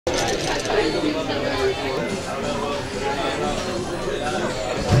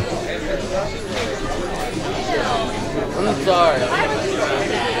I'm sorry.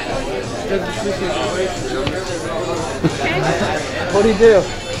 What do you do?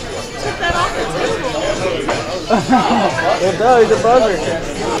 Took that off the table. Well, no, he's a buzzer.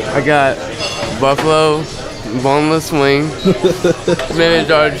 I got buffalo boneless wing, spinach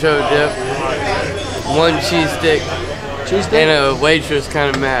artichoke dip, 1 cheese stick, and a waitress kind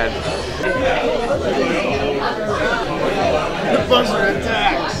of mad. The buzzer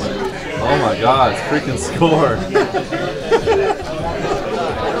attacks. Oh my God, it's freaking score.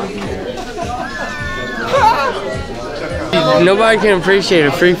 Nobody can appreciate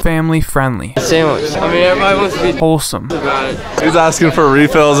a free Family friendly. sandwich. I mean, everybody wants to be Wholesome. about it. He's asking for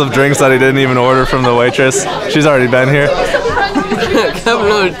refills of drinks that he didn't even order from the waitress. She's already been here. Have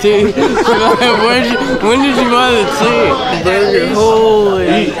another tea. When did you buy the tea? Burger.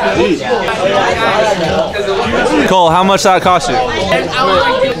 Holy. Cole, how much that cost you? I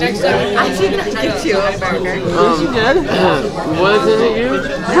did not get you a burger. Wasn't it you?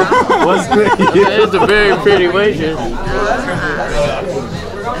 Wasn't it you? It's a very pretty waitress.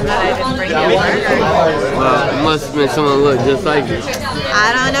 And then I didn't bring you a burger. Well, it must have been someone who looked just like you.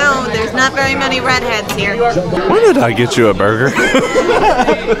 I don't know. There's not very many redheads here. When did I get you a burger?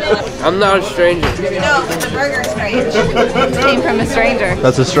 I'm not a stranger. No, but the burger's strange. It came from a stranger.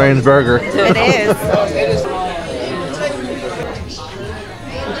 That's a strange burger. It is.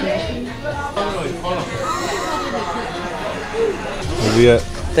 Yeah.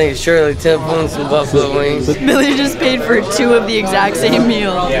 Thanks, Shirley Temple and some buffalo wings. Billy just paid for 2 of the exact same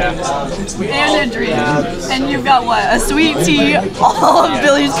meal. And a drink. And you've got what? A sweet tea, all of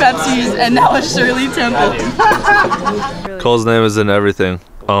Billy's Pepsis, and now a Shirley Temple. Cole's name is in everything.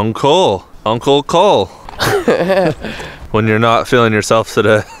 Uncle. Uncle Cole. When you're not feeling yourself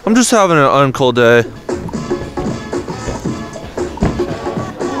today. I'm just having an uncle day.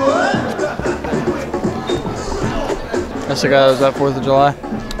 That's the guy that was at 4th of July.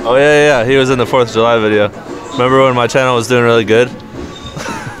 Oh yeah, he was in the 4th of July video. Remember when my channel was doing really good?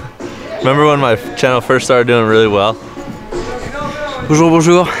 Remember when my channel first started doing really well? Bonjour,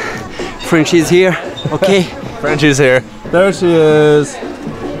 bonjour. Frenchie's here. Okay. Frenchie's here. There she is.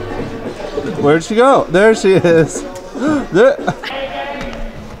 Where'd she go? There she is. There.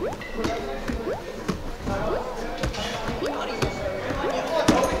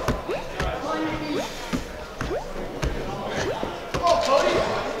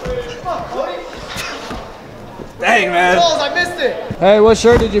 Dang, man. I missed it. Hey, what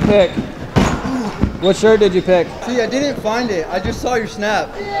shirt did you pick? What shirt did you pick? See, I didn't find it. I just saw your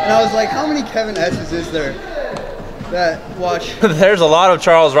snap. And I was like, how many Kevin S's is there that watch? There's a lot of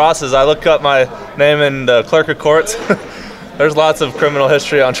Charles Rosses. I look up my name in the clerk of courts. There's lots of criminal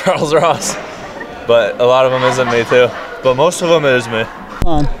history on Charles Ross. But a lot of them isn't me too. But most of them is me.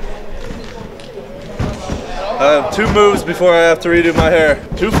 On. I have 2 moves before I have to redo my hair.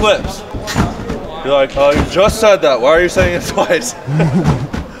 2 flips. You're like, oh, you just said that. Why are you saying it twice?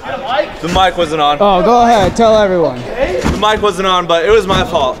 The mic wasn't on. Oh, go ahead. Tell everyone. The mic wasn't on, but it was my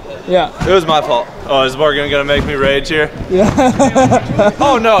fault. Yeah. It was my fault. Oh, is Morgan gonna make me rage here? Yeah.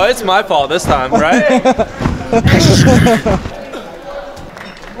 Oh no, it's my fault this time, right?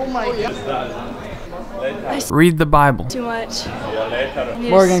 Oh my God. Read the Bible. Too much.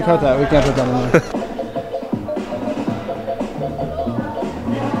 Morgan, cut that. We can't put that in there.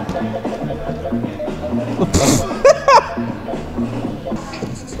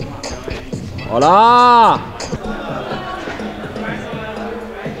 Hola!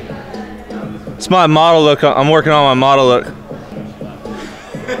 It's my model look. I'm working on my model look.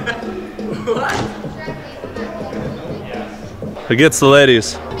 It gets the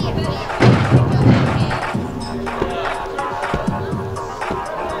ladies.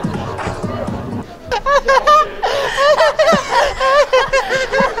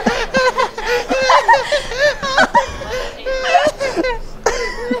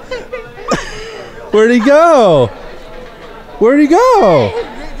 Where'd he go? Where'd he go?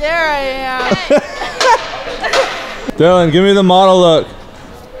 There I am. Dylan, give me the model look.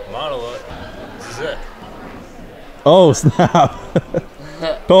 Model look. This is it. Oh, snap.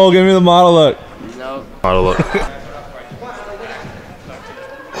 Cole, give me the model look. No. Model look.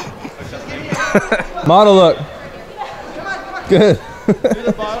 Model look. Good.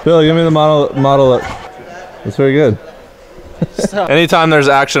 Bill, give me the model look. That's very good. Anytime there's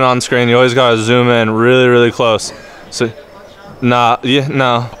action on screen, you always gotta zoom in really, really close. So, no.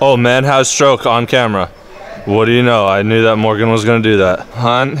 Oh, man has stroke on camera. What do you know? I knew that Morgan was gonna do that.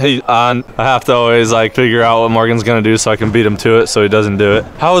 I have to always like figure out what Morgan's gonna do so I can beat him to it so he doesn't do it.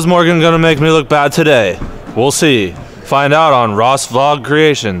 How is Morgan gonna make me look bad today? We'll see. Find out on Ross Vlog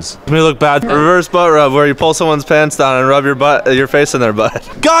Creations. Make me look bad. Reverse butt rub where you pull someone's pants down and rub your face in their butt.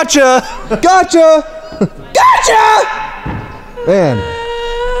 Gotcha! Gotcha! Gotcha! Man.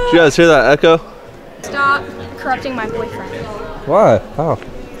 Did you guys hear that echo? Stop corrupting my boyfriend. Why? How?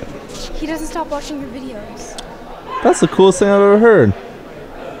 He doesn't stop watching your videos. That's the coolest thing I've ever heard.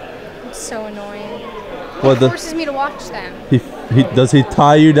 It's so annoying. What, He forces me to watch them. Does he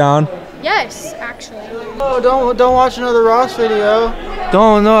tie you down? Yes, actually. Oh, don't watch another Ross video.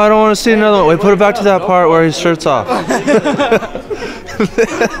 No, I don't want to see another one. Wait, put it back to that part where his shirt's off.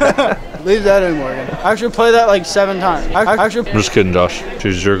 Leave that in, Morgan. I actually play that like 7 times. I'm just kidding, Josh.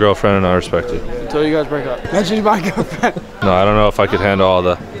 She's your girlfriend and I respect it. Until you guys break up. And she's my girlfriend. No, I don't know if I could handle all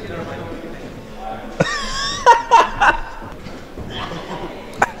the...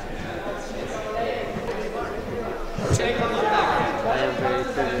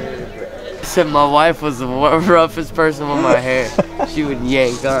 Said my wife was the roughest person with my hair. She would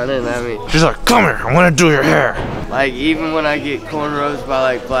yank on it at me. She's like, come here, I want to do your hair. Like, even when I get cornrows by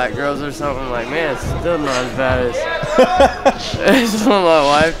like black girls or something, I'm like, man, it's still not as bad as my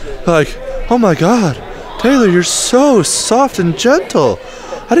wife. Like, oh my God, Taylor, you're so soft and gentle.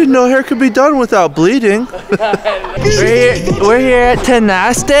 I didn't know hair could be done without bleeding. We're here at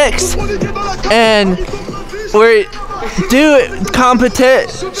Gymnastics, and we're doing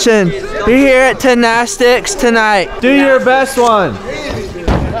competition. We're here at Gymnastics tonight. Do your best one.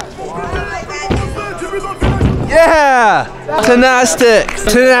 Yeah! Gymnastics.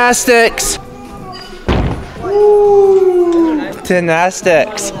 Gymnastics.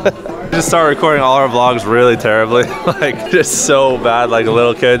 Just start recording all our vlogs really terribly, like just so bad, like a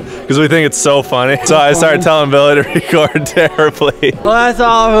little kid, because we think it's so funny. So I started telling Billy to record terribly. Well, that's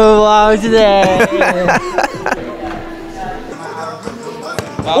all for the vlog today.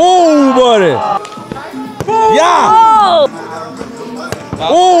 Oh, buddy. Yeah.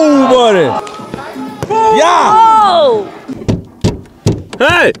 Oh, buddy. Yeah.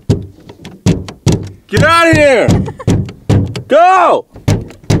 Hey! Get out of here! Go!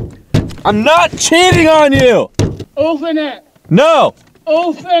 I'm not cheating on you! Open it! No!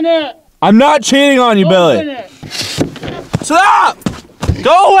 Open it! I'm not cheating on you, Billy! Open it! Stop!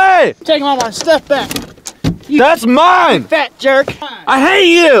 Go away! Take my stuff back. That's mine! Fat jerk. I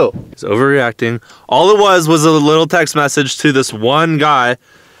hate you! He's overreacting. All it was a little text message to this one guy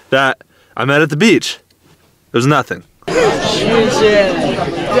that I met at the beach. It was nothing.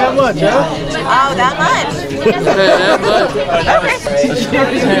 That much, huh? Oh, that much?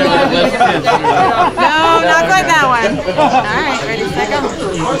 No, not quite that one. All right, ready, set, go.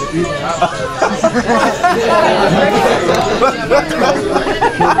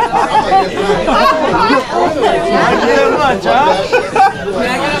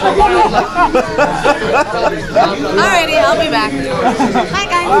 Alrighty, I'll be back. Bye,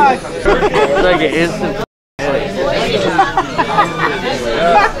 guys. It's like an instant.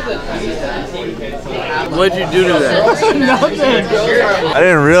 What'd you do to that? Nothing. I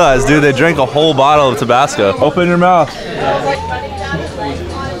didn't realize, dude, they drank a whole bottle of Tabasco. Open your mouth.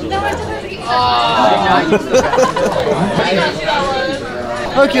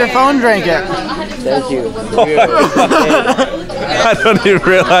 Look, your phone drank it. Thank you. I don't even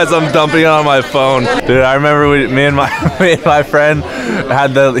realize I'm dumping it on my phone. Dude, I remember me and my friend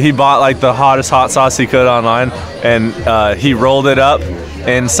had he bought like the hottest hot sauce he could online, and he rolled it up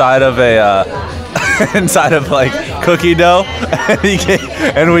inside of a inside of like cookie dough,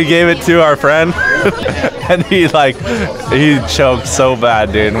 and we gave it to our friend, and he choked so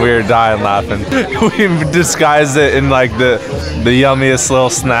bad, dude, and we were dying laughing. We disguised it in like the yummiest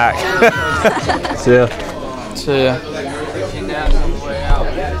little snack. See ya. See ya.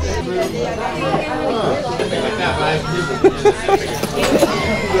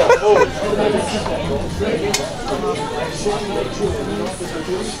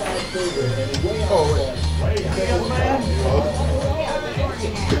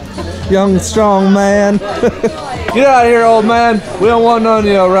 Young, strong man. Get out of here, old man. We don't want none of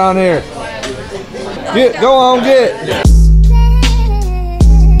you around here. Go on, get.